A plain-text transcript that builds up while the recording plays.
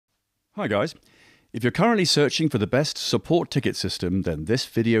Hi guys, if you're currently searching for the best support ticket system, then this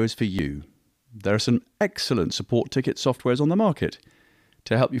video is for you. There are some excellent support ticket softwares on the market.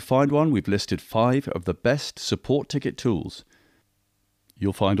 To help you find one, we've listed 5 of the best support ticket tools.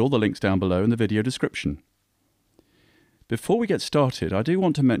 You'll find all the links down below in the video description. Before we get started, I do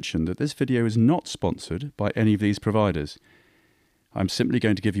want to mention that this video is not sponsored by any of these providers. I'm simply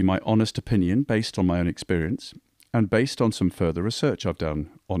going to give you my honest opinion based on my own experience, and based on some further research I've done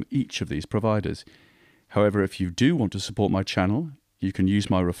on each of these providers. However, if you do want to support my channel, you can use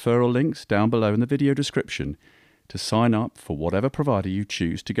my referral links down below in the video description to sign up for whatever provider you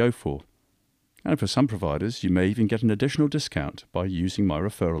choose to go for. And for some providers, you may even get an additional discount by using my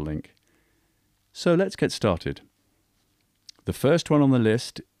referral link. So let's get started. The first one on the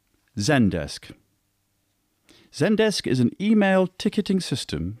list, Zendesk. Zendesk is an email ticketing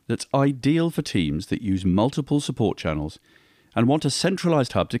system that's ideal for teams that use multiple support channels and want a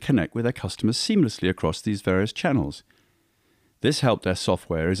centralized hub to connect with their customers seamlessly across these various channels. This help desk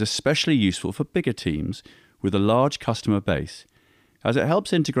software is especially useful for bigger teams with a large customer base, as it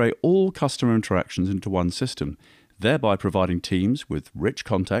helps integrate all customer interactions into one system, thereby providing teams with rich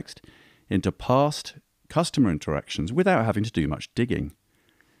context into past customer interactions without having to do much digging.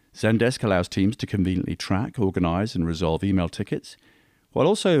 Zendesk allows teams to conveniently track, organize, and resolve email tickets, while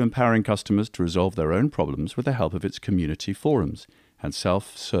also empowering customers to resolve their own problems with the help of its community forums and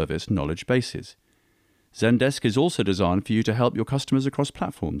self-service knowledge bases. Zendesk is also designed for you to help your customers across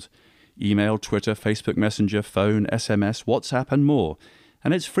platforms: email, Twitter, Facebook Messenger, phone, SMS, WhatsApp, and more,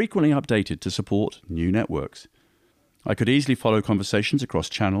 and it's frequently updated to support new networks. I could easily follow conversations across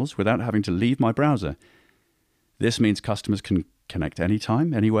channels without having to leave my browser. This means customers can connect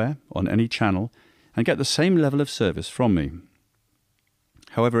anytime, anywhere, on any channel, and get the same level of service from me.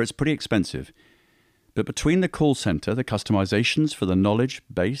 However, it's pretty expensive. But between the call center, the customizations for the knowledge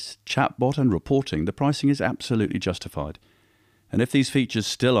base, chatbot, and reporting, the pricing is absolutely justified. And if these features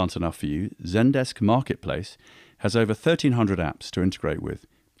still aren't enough for you, Zendesk Marketplace has over 1,300 apps to integrate with,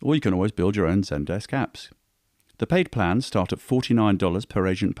 or you can always build your own Zendesk apps. The paid plans start at $49 per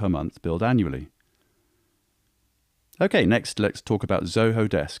agent per month, billed annually. Okay, next let's talk about Zoho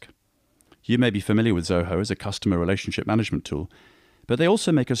Desk. You may be familiar with Zoho as a customer relationship management tool, but they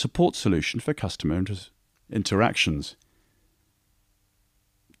also make a support solution for customer interactions.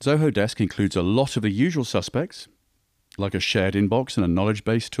 Zoho Desk includes a lot of the usual suspects, like a shared inbox and a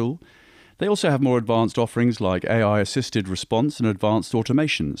knowledge-based tool. They also have more advanced offerings like AI-assisted response and advanced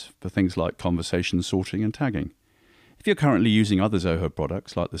automations for things like conversation sorting and tagging. If you're currently using other Zoho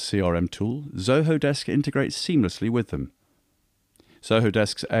products like the CRM tool, Zoho Desk integrates seamlessly with them. Zoho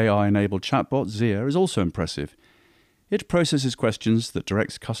Desk's AI-enabled chatbot, Zia, is also impressive. It processes questions that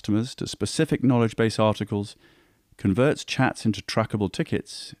directs customers to specific knowledge base articles, converts chats into trackable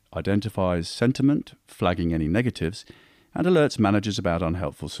tickets, identifies sentiment, flagging any negatives, and alerts managers about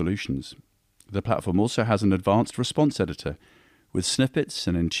unhelpful solutions. The platform also has an advanced response editor, with snippets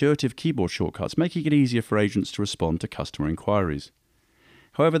and intuitive keyboard shortcuts, making it easier for agents to respond to customer inquiries.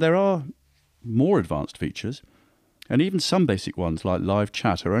 However, there are more advanced features, and even some basic ones like live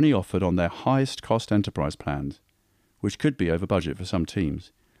chat are only offered on their highest cost enterprise plans, which could be over budget for some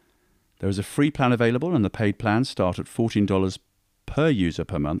teams. There is a free plan available, and the paid plans start at $14 per user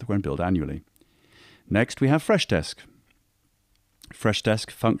per month when billed annually. Next, we have Freshdesk. Freshdesk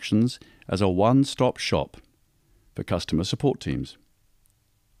functions as a one-stop shop for customer support teams.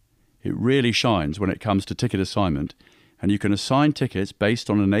 It really shines when it comes to ticket assignment, and you can assign tickets based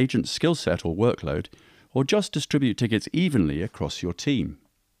on an agent's skill set or workload, or just distribute tickets evenly across your team.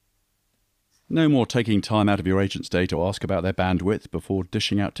 No more taking time out of your agent's day to ask about their bandwidth before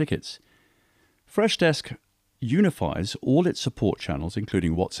dishing out tickets. Freshdesk unifies all its support channels,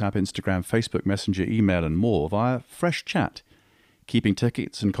 including WhatsApp, Instagram, Facebook Messenger, email, and more, via Freshchat, keeping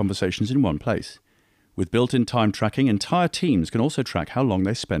tickets and conversations in one place. With built-in time tracking, entire teams can also track how long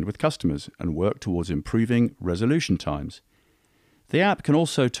they spend with customers and work towards improving resolution times. The app can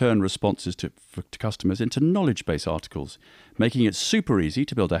also turn responses to customers into knowledge-based articles, making it super easy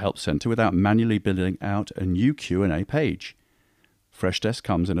to build a help center without manually building out a new Q&A page. Freshdesk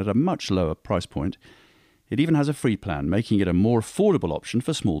comes in at a much lower price point. It even has a free plan, making it a more affordable option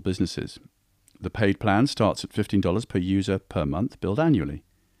for small businesses. The paid plan starts at $15 per user per month, billed annually.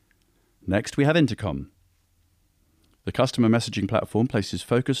 Next, we have Intercom. The customer messaging platform places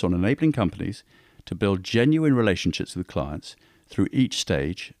focus on enabling companies to build genuine relationships with clients through each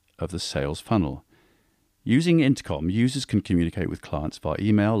stage of the sales funnel. Using Intercom, users can communicate with clients via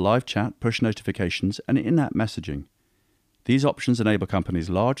email, live chat, push notifications, and in-app messaging. These options enable companies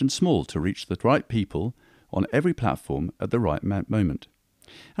large and small to reach the right people on every platform at the right moment.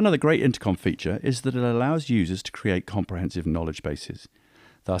 Another great Intercom feature is that it allows users to create comprehensive knowledge bases.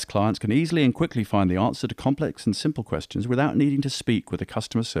 Thus, clients can easily and quickly find the answer to complex and simple questions without needing to speak with a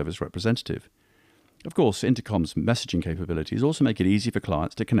customer service representative. Of course, Intercom's messaging capabilities also make it easy for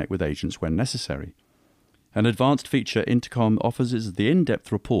clients to connect with agents when necessary. An advanced feature Intercom offers is the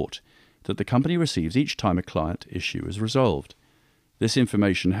in-depth report that the company receives each time a client issue is resolved. This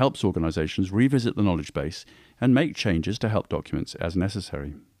information helps organizations revisit the knowledge base and make changes to help documents as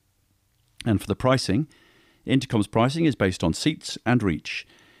necessary. And for the pricing, Intercom's pricing is based on seats and reach.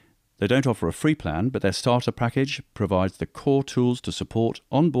 They don't offer a free plan, but their starter package provides the core tools to support,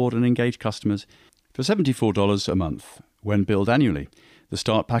 onboard and engage customers for $74 a month when billed annually. The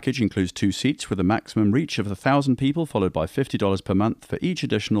start package includes 2 seats with a maximum reach of 1,000 people, followed by $50 per month for each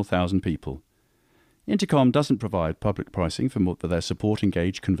additional 1,000 people. Intercom doesn't provide public pricing for their Support,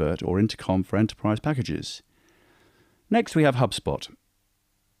 Engage, Convert or Intercom for Enterprise packages. Next, we have HubSpot.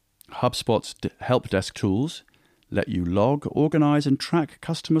 HubSpot's help desk tools let you log, organize, and track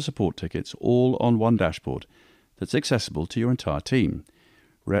customer support tickets all on one dashboard that's accessible to your entire team.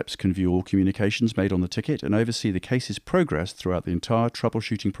 Reps can view all communications made on the ticket and oversee the case's progress throughout the entire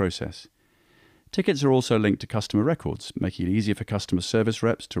troubleshooting process. Tickets are also linked to customer records, making it easier for customer service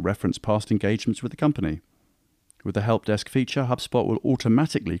reps to reference past engagements with the company. With the help desk feature, HubSpot will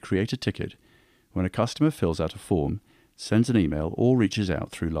automatically create a ticket when a customer fills out a form, sends an email, or reaches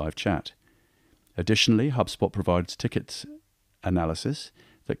out through live chat. Additionally, HubSpot provides tickets analysis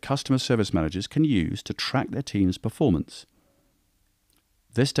that customer service managers can use to track their team's performance.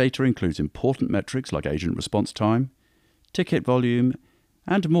 This data includes important metrics like agent response time, ticket volume,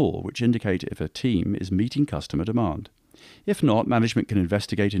 and more, which indicate if a team is meeting customer demand. If not, management can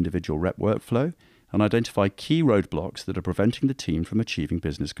investigate individual rep workflow and identify key roadblocks that are preventing the team from achieving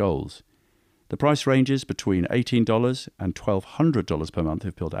business goals. The price ranges between $18 and $1,200 per month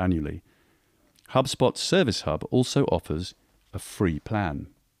if billed annually. HubSpot's Service Hub also offers a free plan.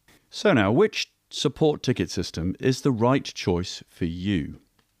 So now, which support ticket system is the right choice for you?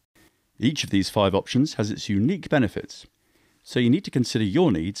 Each of these 5 options has its unique benefits, so you need to consider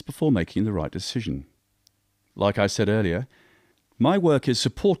your needs before making the right decision. Like I said earlier, my work is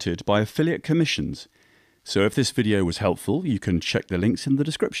supported by affiliate commissions, so if this video was helpful, you can check the links in the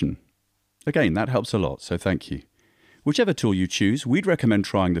description. Again, that helps a lot, so thank you. Whichever tool you choose, we'd recommend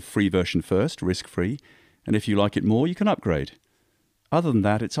trying the free version first, risk-free, and if you like it more, you can upgrade. Other than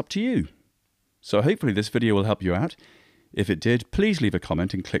that, it's up to you. So hopefully this video will help you out. If it did, please leave a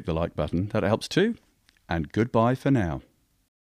comment and click the like button. That helps too. And goodbye for now.